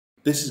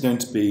This is going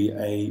to be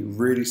a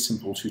really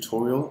simple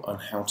tutorial on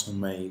how to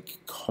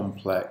make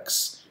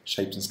complex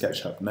shapes in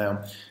Sketchup.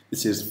 Now,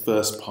 this is the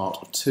first part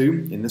of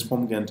two. In this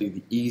one, we're going to do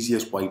the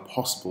easiest way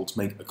possible to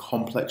make a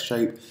complex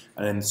shape,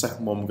 and in the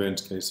second one, we're going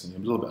to go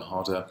something a little bit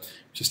harder,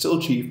 which is still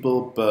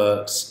achievable,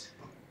 but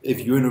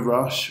if you're in a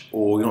rush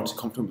or you're not too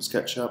confident with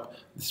SketchUp,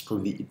 this is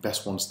probably the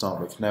best one to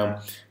start with.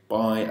 Now,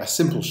 by a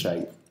simple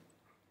shape,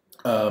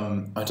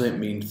 I don't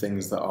mean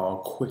things that are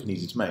quick and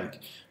easy to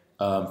make.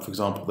 For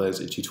example, there's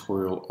a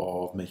tutorial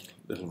of making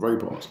a little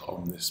robot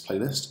on this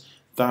playlist.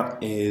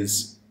 That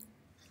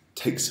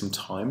takes some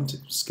time,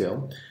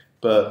 skill,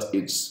 but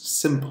it's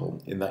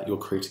simple in that you're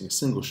creating a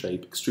single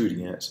shape,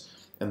 extruding it,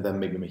 and then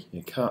maybe making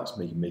a cut,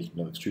 maybe making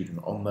another extrusion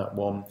on that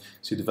one,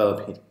 so you're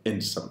developing it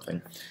into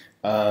something.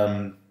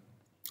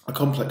 A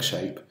complex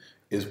shape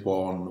is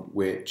one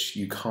which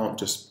you can't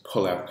just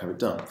pull out and have it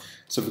done.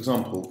 So for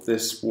example,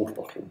 this water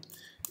bottle,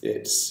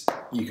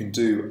 you can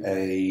do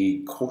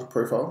a quarter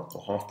profile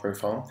or half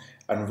profile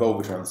and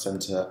revolve it around the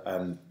centre,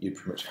 and you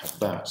pretty much have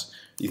that.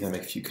 You can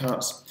make a few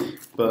cuts,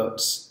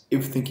 but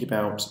if you're thinking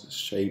about a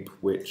shape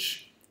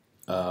which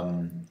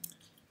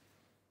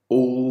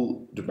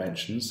all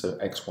dimensions, so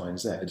x, y, and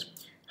z,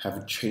 have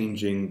a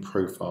changing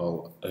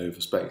profile over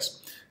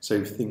space. So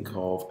if you think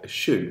of a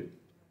shoe,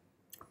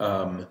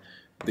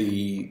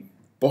 the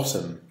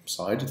bottom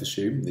side of the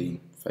shoe, the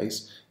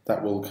face,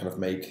 that will kind of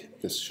make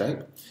this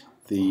shape.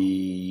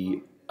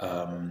 The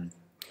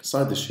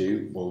side of the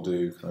shoe will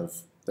do kind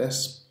of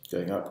this,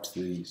 going up to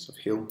the sort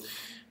of heel,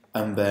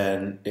 and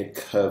then it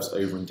curves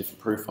over in different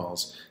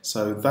profiles.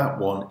 So that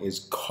one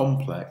is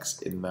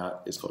complex in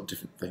that it's got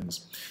different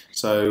things.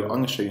 So I'm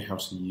going to show you how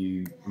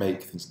to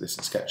make things like this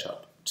in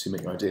SketchUp to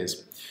make your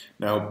ideas.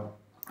 Now,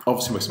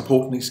 obviously, most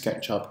importantly,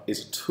 SketchUp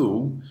is a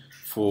tool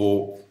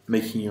for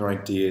making your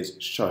ideas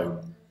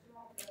show.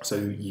 So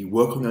you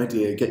work on the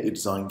idea, get your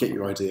design, get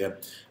your idea,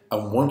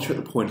 and once you're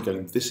at the point of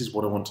going, this is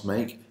what I want to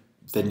make,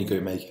 then you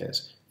go make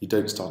it. You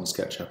don't start in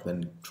SketchUp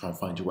and then try and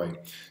find your way.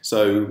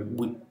 So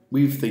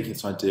we think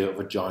it's an idea of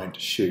a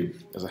giant shoe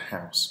as a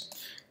house.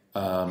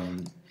 So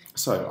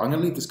I'm going to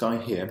leave this guy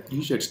here.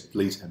 Usually I just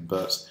delete him,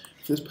 but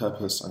for this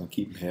purpose, I'm going to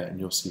keep him here, and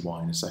you'll see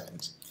why in a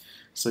second.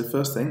 So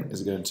first thing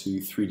is go into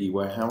 3D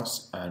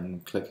Warehouse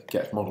and click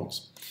Get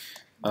Models.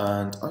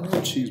 And I'm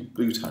going to choose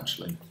boot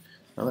actually.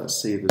 Now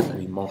let's see if there's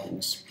any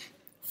models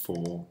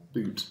for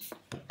boot.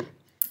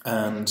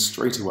 And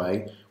straight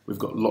away, we've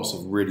got lots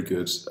of really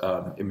good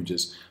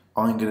images.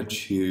 I'm going to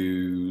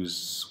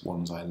choose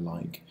ones I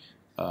like.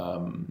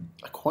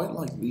 I quite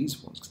like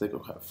these ones because they've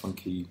got quite a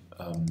funky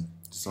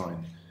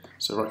design.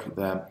 So right click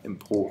there,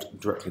 import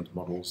directly into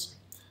models,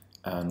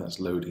 and that's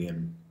loading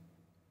in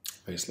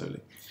very slowly.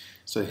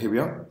 So here we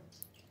are,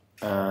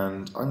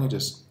 and I'm going to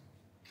just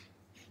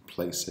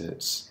place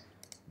it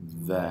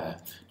there.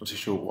 Not too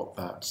sure what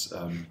that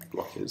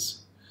block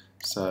is.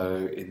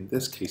 So in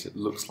this case, it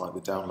looks like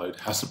the download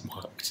hasn't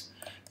worked.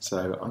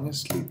 So I'm going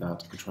to delete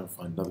that and try and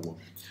find another one.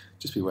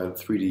 Just be aware that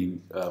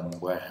 3D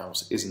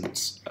Warehouse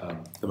isn't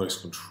the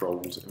most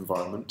controlled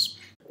environment.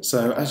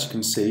 So as you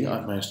can see,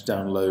 I've managed to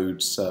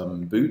download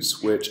some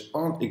boots, which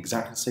aren't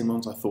exactly the same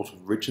ones I thought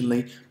of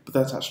originally, but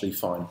that's actually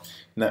fine.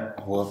 Now,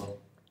 well,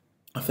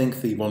 I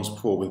think the ones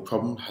before with the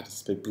problem had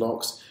these big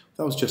blocks.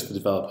 That was just the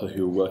developer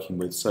who we're working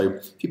with. So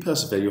if you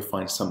persevere, you'll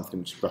find something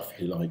which is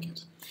roughly like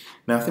it.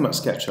 Now, the thing about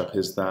SketchUp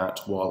is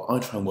that while I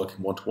try and work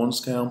in one-to-one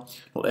scale,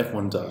 not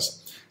everyone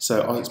does.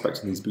 So I was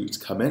expecting these boots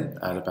to come in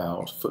at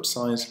about foot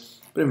size,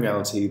 but in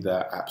reality,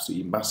 they're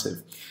absolutely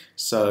massive.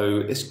 So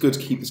it's good to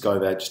keep this guy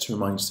there just to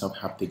remind yourself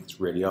how big these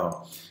really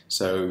are.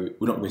 So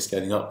we're not going to be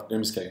scaling up, we're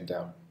going to be scaling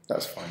down.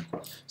 That's fine.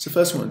 So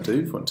first thing we want to do,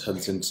 if we want to turn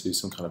this into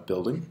some kind of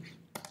building,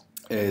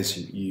 is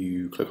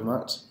you click on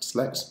that,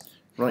 select,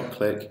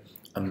 right-click,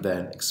 and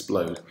then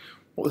explode.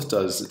 What this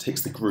does is it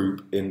takes the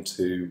group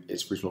into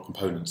its original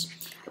components.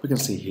 We can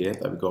see here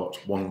that we've got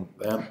one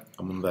there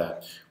and one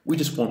there. We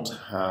just want to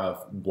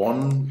have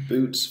one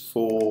boot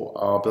for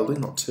our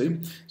building, not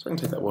two. So I can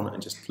take that one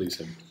and just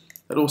delete him.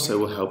 That also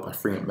will help by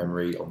freeing up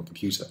memory on the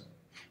computer.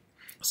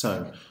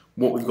 So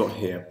what we've got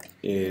here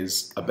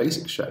is a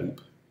basic shape.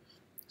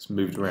 It's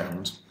moved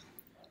around,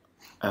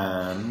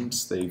 and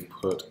they've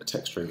put a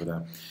texture over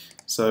there.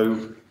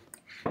 So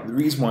the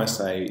reason why I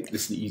say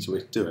this is the easy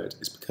way to do it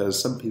is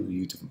because some people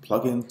use different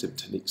plugins, different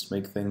techniques to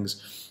make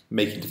things,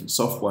 making different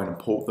software and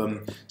import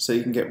them, so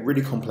you can get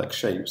really complex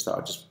shapes that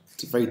are just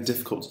very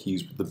difficult to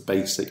use with the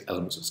basic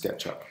elements of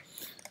SketchUp.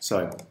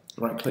 So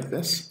right-click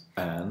this,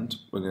 and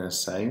we're going to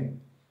say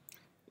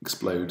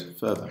explode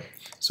further.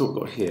 So what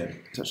we've got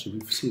here is actually,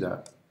 we see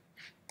that,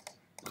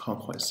 can't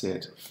quite see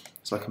it,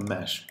 it's like a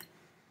mesh.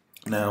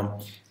 Now,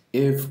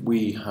 if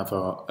we have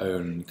our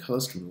own colour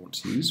scheme we want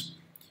to use,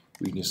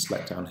 we can just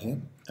select down here,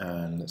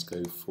 and let's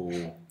go for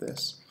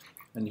this,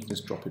 and you can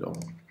just drop it on.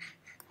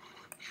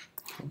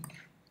 Okay.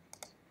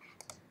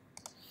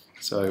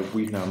 So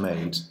we've now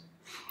made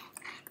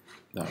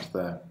that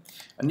there.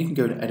 And you can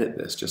go and edit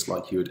this just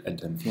like you would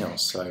edit anything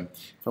else. So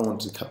if I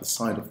wanted to cut the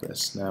side of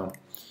this, now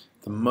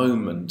at the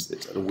moment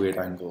it's at a weird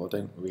angle, I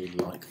don't really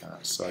like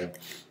that. So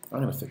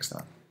I'm going to fix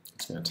that.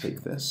 It's going to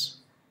take this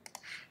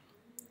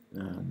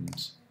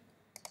and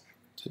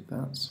take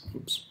that.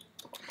 Oops.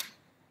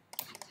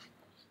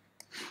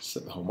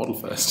 Set the whole model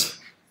first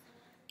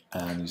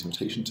and use the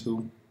rotation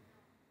tool.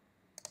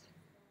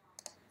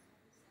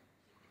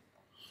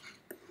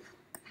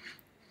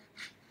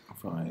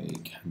 If I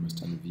canvas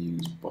down the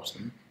view's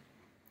bottom,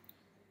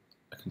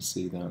 I can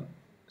see that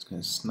it's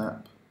going to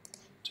snap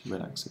to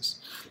red axis.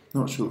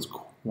 Not sure it's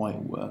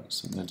quite worked,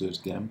 so I'm going to do it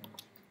again.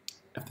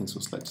 Everything's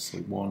all selected, so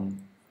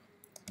 1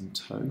 and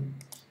toe.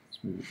 Let's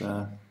move it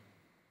there.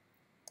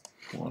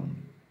 1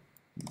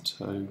 and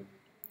toe.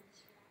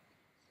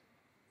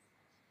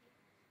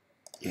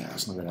 Yeah,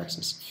 that's not the red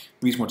axis.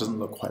 The reason why it doesn't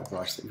look quite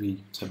right is that if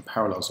we turn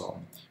parallels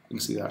on, you can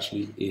see that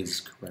actually is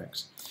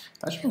correct.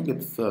 Actually, I'm going to get a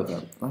bit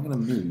further. I'm going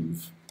to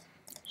move.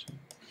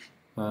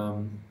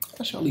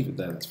 Actually, I'll leave it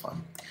there, that's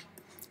fine.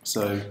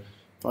 So,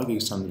 if I go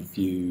standard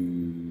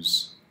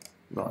views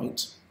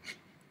right,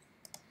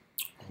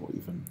 or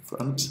even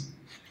front,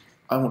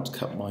 I want to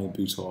cut my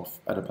boot off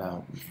at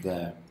about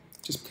there,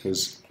 just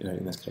because, you know,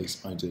 in this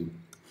case, I do.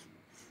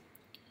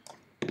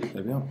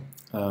 There we are.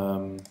 So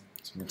I'm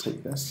going to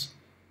take this,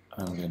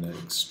 and I'm going to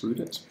extrude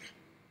it,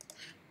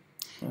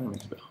 and make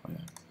it a bit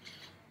higher.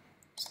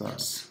 So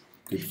that's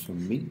good for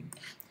me.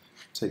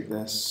 Take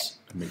this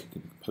and make it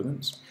into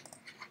components.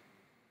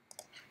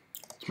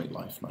 To make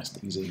life nice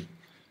and easy.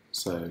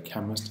 So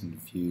canvas and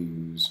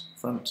views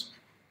front.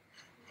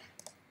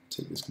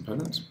 Take this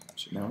component,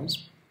 which it now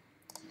is.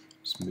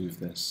 Just move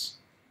this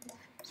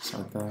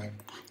side there. And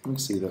we can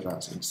see that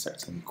that's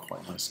intersecting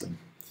quite nicely.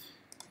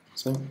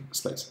 So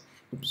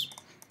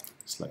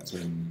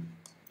selecting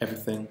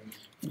everything.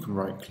 We can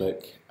right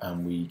click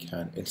and we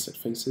can intersect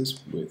faces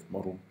with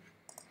model.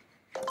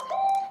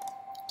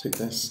 Take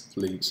this,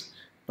 delete,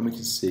 and we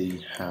can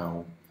see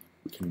how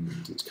we can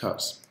do its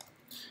cuts.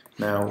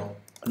 Now,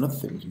 another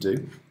thing we can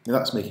do, now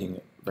that's making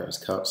various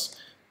cuts,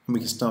 and we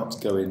can start to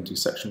go into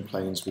section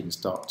planes, we can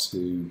start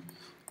to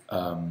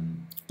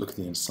look at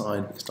the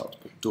inside, we can start to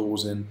put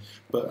doors in,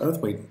 but another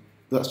way,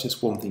 that's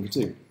just one thing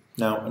to do.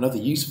 Now, another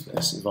use for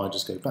this, if I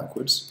just go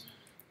backwards,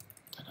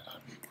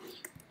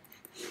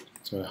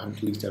 so I haven't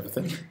deleted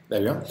everything,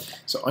 there we are.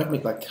 So I can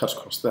make that cut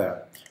across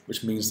there,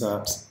 which means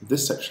that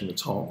this section at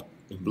the top,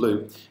 in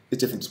blue, is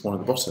different to one at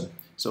the bottom.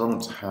 So I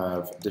want to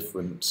have a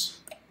different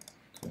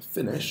kind of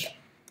finish.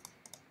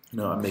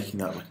 No, I'm making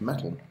that like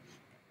metal.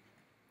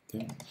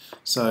 Okay.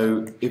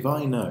 So if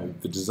I know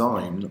the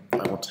design I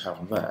want to have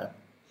on there,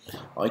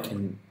 I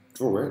can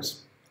draw it,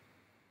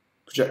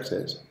 project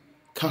it,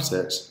 cut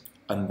it,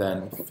 and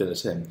then fill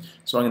it in.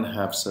 So I'm going to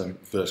have some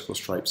vertical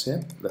stripes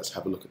here. Let's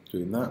have a look at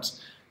doing that.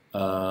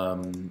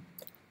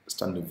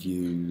 Standard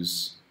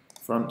views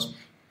front.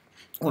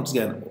 Once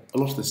again, a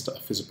lot of this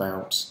stuff is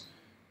about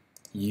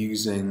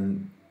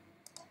using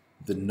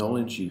the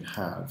knowledge you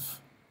have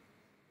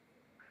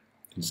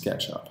in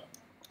SketchUp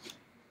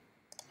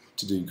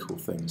to do cool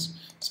things.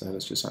 So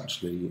let's just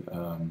actually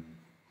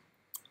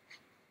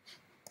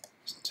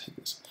let's take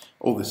this.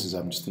 All this is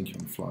I'm just thinking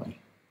on the fly.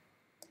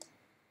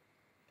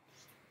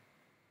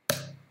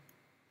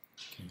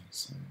 Okay,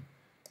 so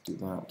do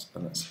that,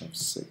 and let's have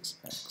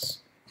 6x.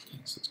 Okay,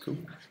 so it's cool.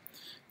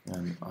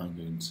 And I'm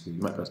going to,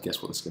 you might be able to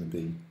guess what this is going to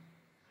be.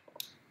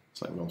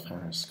 It's like Rolf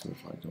Harris, kind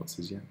of like, know what this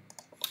is yet?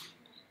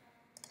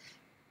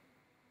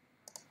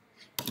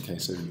 Okay,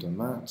 so we've done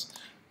that.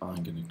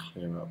 I'm going to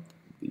clear up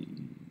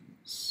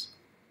this.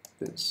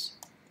 2,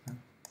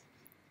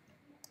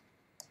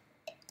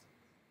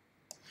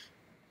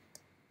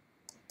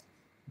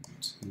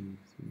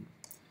 3.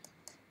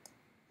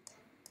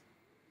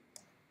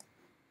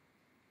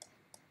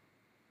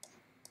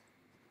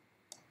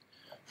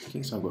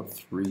 Okay, so I've got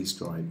 3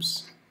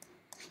 stripes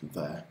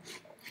there.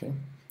 Okay,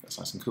 that's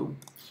nice and cool.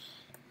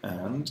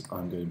 And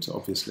I'm going to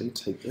obviously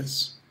take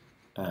this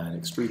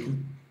and extrude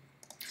them.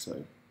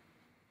 So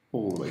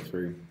all the way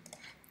through.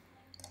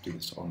 Do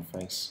this to on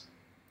face.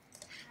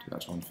 Do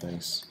that to on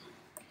face.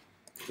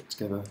 Put it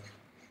together.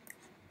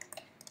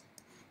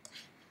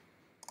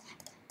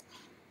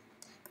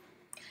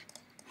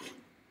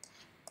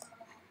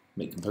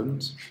 Make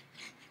components.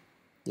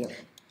 Yep.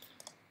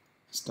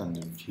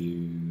 Standard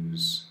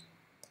views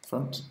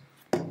front.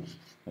 Now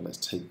let's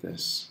take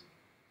this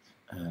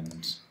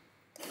and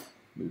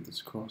move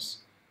this across.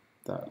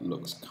 That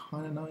looks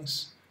kind of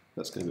nice.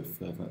 Let's go a bit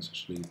further. Let's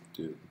actually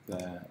do it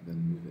there, then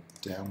move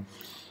it down.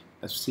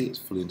 As you see, it's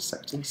fully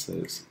intersecting, so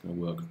it's going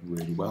to work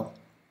really well.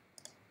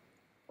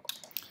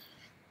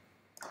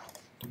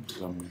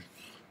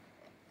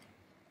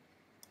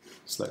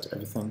 Select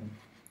everything,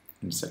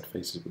 intersect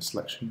faces with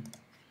selection.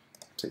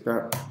 Take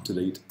that,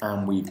 delete,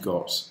 and we've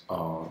got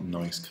our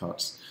nice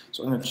cuts.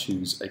 So I'm going to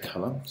choose a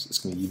colour. So it's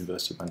going to be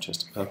University of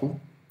Manchester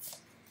purple.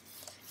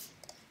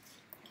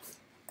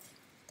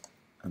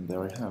 And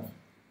there I have.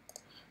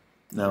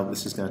 Now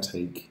this is going to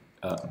take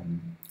out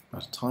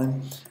of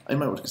time. I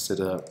might want to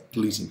consider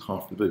deleting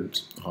half the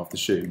boot, half the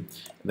shoe,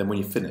 and then when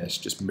you finish,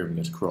 just mirroring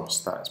it across.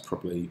 That's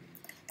probably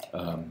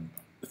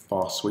the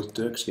fastest way to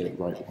do it, because you get it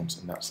right once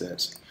and that's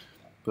it.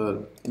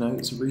 But you know,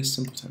 it's a really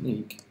simple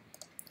technique,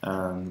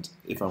 And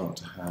if I want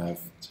to have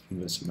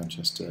University of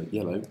Manchester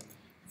yellow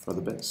for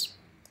other bits,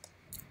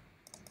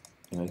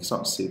 you can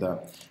start to see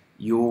that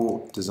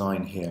your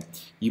design here,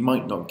 you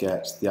might not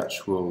get the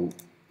actual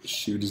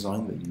shoe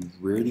design that you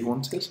really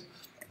wanted,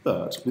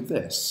 but with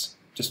this,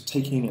 just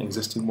taking an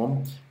existing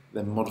one,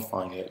 then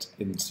modifying it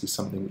into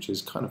something which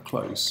is kind of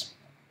close,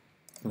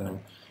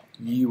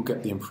 you'll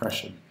get the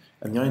impression.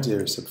 And the idea,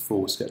 as I said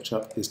before, with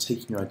SketchUp is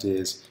taking your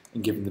ideas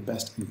and giving the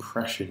best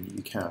impression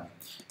you can.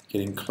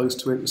 Getting close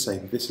to it, you're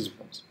saying, this is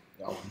what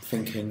I'm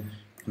thinking,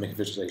 and make a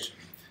visualization.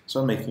 So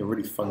I'm making a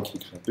really funky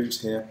kind of boot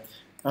here.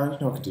 And I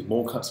can do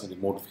more cuts, I can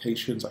do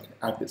modifications, I can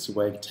add bits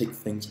away, I can take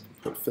things, I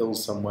can put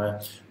fills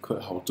somewhere,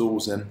 put whole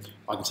doors in,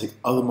 I can take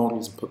other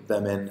models and put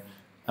them in.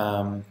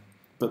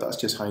 But that's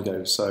just how you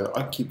go. So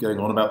I can keep going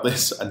on about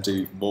this and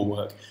do more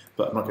work,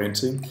 but I'm not going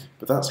to.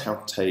 But that's how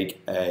to take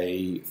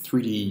a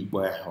 3D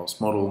warehouse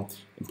model,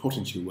 import it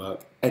into your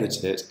work,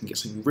 edit it, and get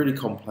something really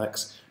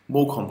complex,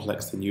 more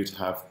complex than you'd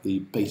have the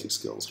basic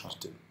skills how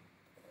to do.